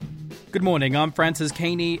Good morning, I'm Francis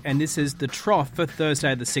Keeney and this is the Trough for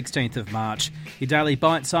Thursday the 16th of March, your daily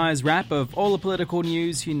bite-sized wrap of all the political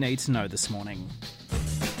news you need to know this morning.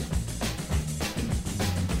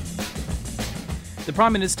 The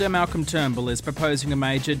Prime Minister, Malcolm Turnbull, is proposing a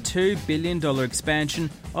major $2 billion expansion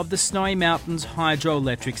of the Snowy Mountains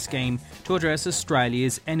hydroelectric scheme to address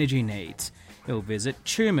Australia's energy needs. He'll visit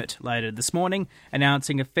Trough later this morning,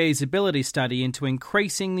 announcing a feasibility study into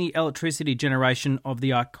increasing the electricity generation of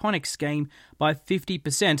the iconic scheme by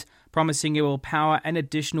 50%, promising it will power an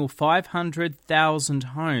additional 500,000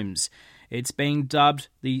 homes. It's being dubbed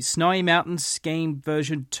the Snowy Mountains Scheme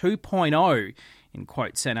version 2.0, in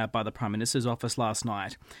quote sent out by the Prime Minister's office last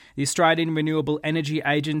night. The Australian Renewable Energy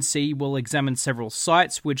Agency will examine several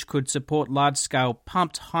sites which could support large-scale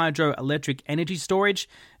pumped hydroelectric energy storage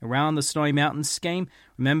around the Snowy Mountains scheme.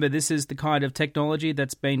 Remember, this is the kind of technology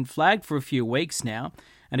that's been flagged for a few weeks now,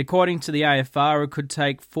 and according to the AFR, it could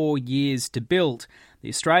take 4 years to build. The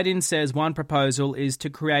Australian says one proposal is to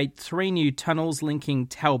create 3 new tunnels linking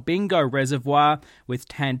Talbingo Reservoir with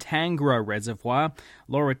Tantangro Reservoir.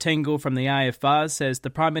 Laura Tingle from the AFR says the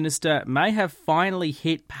Prime Minister may have finally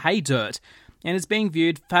hit pay dirt and is being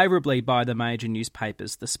viewed favourably by the major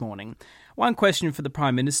newspapers this morning. One question for the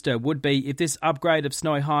Prime Minister would be if this upgrade of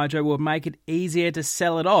Snowy Hydro will make it easier to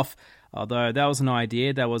sell it off, although that was an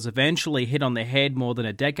idea that was eventually hit on the head more than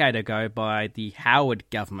a decade ago by the Howard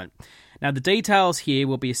government. Now, the details here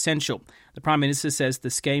will be essential. The Prime Minister says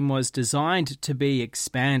the scheme was designed to be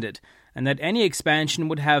expanded and that any expansion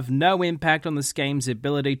would have no impact on the scheme's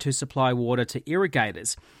ability to supply water to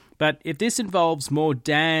irrigators. But if this involves more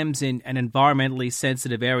dams in an environmentally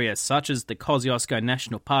sensitive area such as the Kosciuszko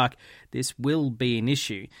National Park, this will be an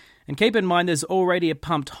issue. And keep in mind there's already a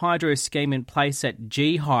pumped hydro scheme in place at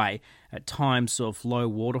G-High at times of low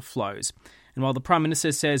water flows. And while the Prime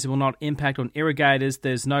Minister says it will not impact on irrigators,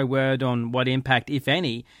 there's no word on what impact, if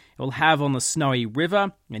any, it will have on the Snowy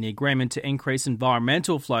River and the agreement to increase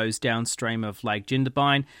environmental flows downstream of Lake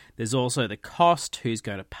Jindabyne. There's also the cost, who's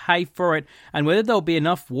going to pay for it, and whether there'll be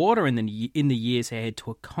enough water in the years ahead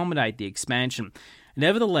to accommodate the expansion.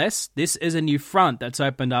 Nevertheless, this is a new front that's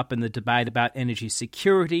opened up in the debate about energy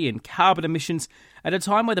security and carbon emissions at a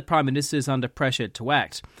time where the Prime Minister is under pressure to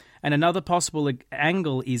act. And another possible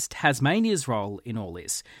angle is Tasmania's role in all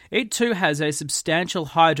this. It too has a substantial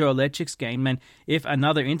hydroelectric scheme, and if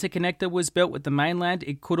another interconnector was built with the mainland,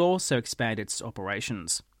 it could also expand its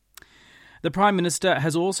operations. The Prime Minister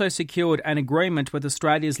has also secured an agreement with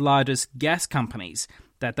Australia's largest gas companies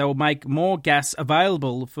that they will make more gas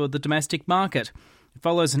available for the domestic market. It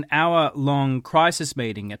follows an hour-long crisis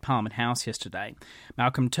meeting at Parliament House yesterday.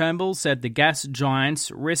 Malcolm Turnbull said the gas giants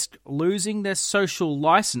risked losing their social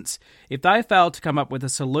licence if they failed to come up with a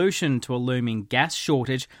solution to a looming gas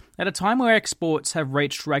shortage at a time where exports have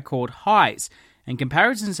reached record highs. And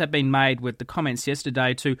comparisons have been made with the comments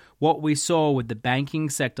yesterday to what we saw with the banking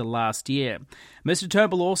sector last year. Mr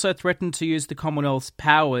Turnbull also threatened to use the Commonwealth's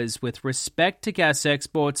powers with respect to gas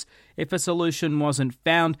exports if a solution wasn't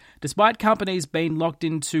found, despite companies being locked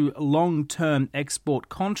into long-term export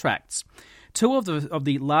contracts. 2 of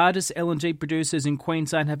the largest LNG producers in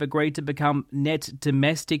Queensland have agreed to become net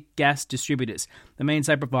domestic gas distributors. That means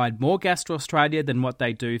they provide more gas to Australia than what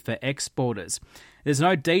they do for exporters. There's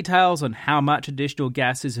no details on how much additional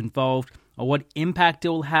gas is involved or what impact it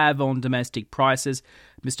will have on domestic prices.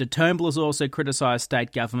 Mr Turnbull has also criticised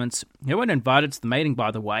state governments, who weren't invited to the meeting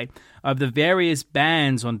by the way, of the various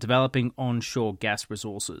bans on developing onshore gas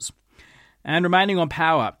resources. And remaining on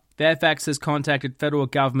power, Fairfax has contacted federal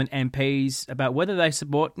government MPs about whether they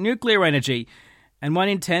support nuclear energy, and 1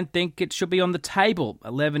 in 10 think it should be on the table.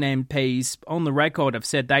 11 MPs on the record have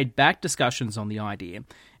said they'd back discussions on the idea,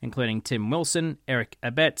 including Tim Wilson, Eric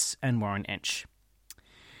Abetz and Warren Entsch.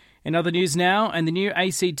 In other news now, and the new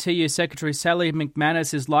ACTU Secretary Sally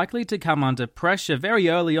McManus is likely to come under pressure very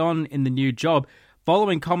early on in the new job,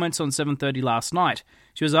 following comments on 7:30 last night.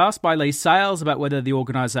 She was asked by Lee Sales about whether the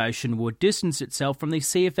organisation would distance itself from the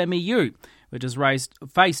CFMEU, which has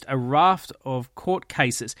faced a raft of court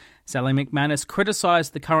cases. Sally McManus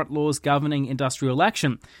criticised the current laws governing industrial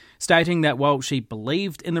action, stating that while she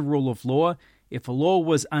believed in the rule of law, if a law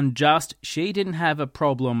was unjust, she didn't have a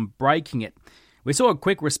problem breaking it. We saw a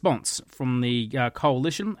quick response from the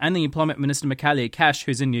Coalition and the Employment Minister Michaelia Cash,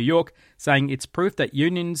 who's in New York, saying it's proof that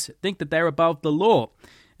unions think that they're above the law.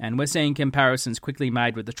 And we're seeing comparisons quickly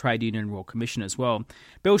made with the Trade Union Royal Commission as well.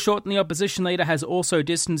 Bill Shorten, the opposition leader, has also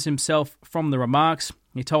distanced himself from the remarks.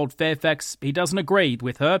 He told Fairfax he doesn't agree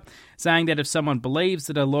with her, saying that if someone believes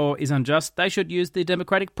that a law is unjust, they should use the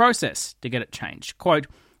democratic process to get it changed. Quote,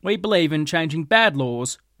 "We believe in changing bad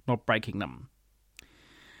laws, not breaking them."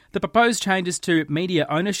 The proposed changes to media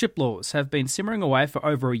ownership laws have been simmering away for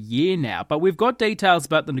over a year now, but we've got details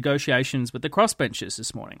about the negotiations with the crossbenchers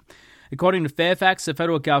this morning. According to Fairfax, the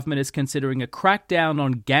federal government is considering a crackdown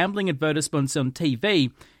on gambling advertisements on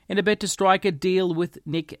TV in a bid to strike a deal with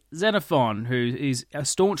Nick Xenophon, who is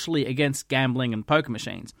staunchly against gambling and poker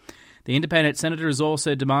machines. The independent senator is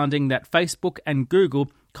also demanding that Facebook and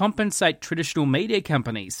Google compensate traditional media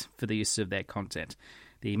companies for the use of their content.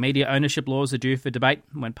 The media ownership laws are due for debate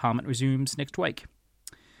when Parliament resumes next week.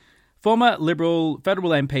 Former Liberal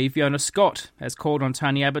federal MP Fiona Scott has called on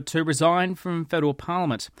Tony Abbott to resign from federal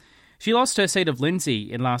Parliament. She lost her seat of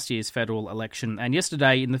Lindsay in last year's federal election, and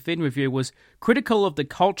yesterday in the Fin Review was critical of the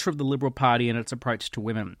culture of the Liberal Party and its approach to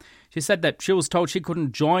women. She said that she was told she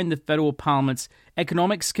couldn't join the federal Parliament's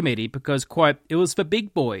Economics Committee because, quote, it was for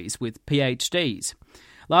big boys with PhDs.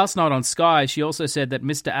 Last night on Sky, she also said that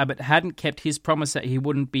Mr Abbott hadn't kept his promise that he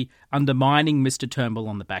wouldn't be undermining Mr Turnbull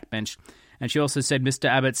on the backbench. And she also said Mr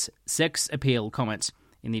Abbott's sex appeal comments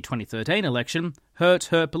in the 2013 election hurt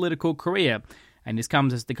her political career, and this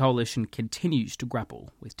comes as the coalition continues to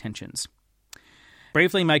grapple with tensions.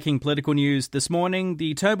 Briefly making political news this morning,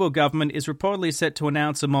 the Turnbull government is reportedly set to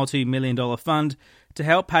announce a multi-million-dollar fund to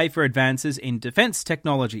help pay for advances in defence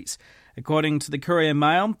technologies. According to the Courier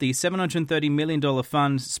Mail, the $730 million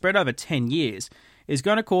fund, spread over 10 years, is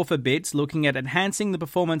going to call for bids looking at enhancing the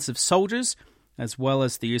performance of soldiers, as well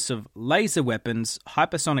as the use of laser weapons,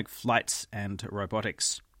 hypersonic flights and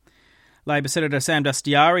robotics. Labor Senator Sam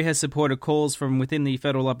Dastyari has supported calls from within the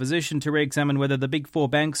federal opposition to re-examine whether the Big Four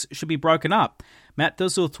banks should be broken up. Matt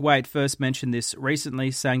Thistlethwaite first mentioned this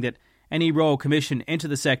recently, saying that any royal commission into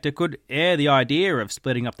the sector could air the idea of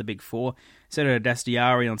splitting up the Big Four. Senator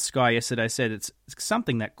Dastyari on Sky yesterday said it's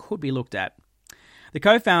something that could be looked at. The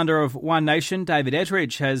co-founder of One Nation, David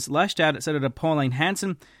Etheridge, has lashed out at Senator Pauline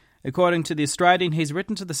Hanson. According to The Australian, he's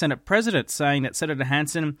written to the Senate President saying that Senator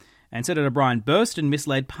Hanson and Senator Brian Burston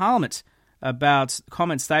misled Parliament about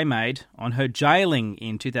comments they made on her jailing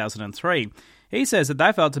in 2003. He says that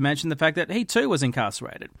they failed to mention the fact that he too was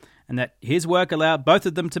incarcerated and that his work allowed both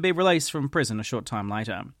of them to be released from prison a short time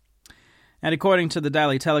later. And according to the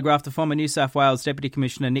Daily Telegraph, the former New South Wales Deputy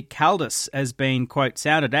Commissioner Nick Caldis has been, quote,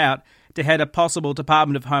 sounded out to head a possible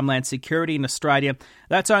Department of Homeland Security in Australia.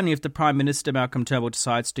 That's only if the Prime Minister Malcolm Turnbull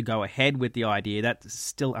decides to go ahead with the idea. That's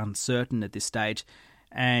still uncertain at this stage.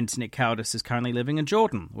 And Nick Caldis is currently living in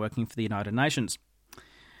Jordan, working for the United Nations.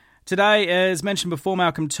 Today, as mentioned before,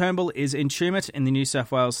 Malcolm Turnbull is in Tumut in the New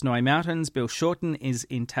South Wales Snowy Mountains. Bill Shorten is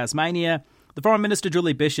in Tasmania. The Foreign Minister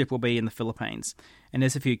Julie Bishop will be in the Philippines. And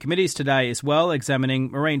there's a few committees today as well,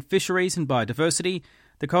 examining marine fisheries and biodiversity,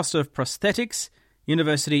 the cost of prosthetics,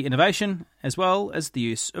 university innovation, as well as the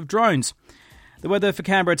use of drones. The weather for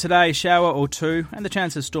Canberra today, shower or two, and the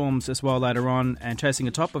chance of storms as well later on, and chasing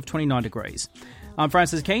a top of 29 degrees. I'm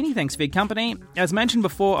Francis Keeney, thanks for your company. As mentioned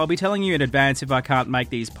before, I'll be telling you in advance if I can't make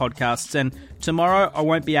these podcasts, and tomorrow I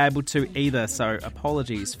won't be able to either, so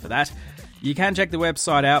apologies for that. You can check the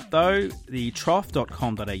website out though, the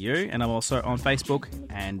trough.com.au, and I'm also on Facebook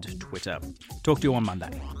and Twitter. Talk to you on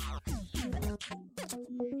Monday.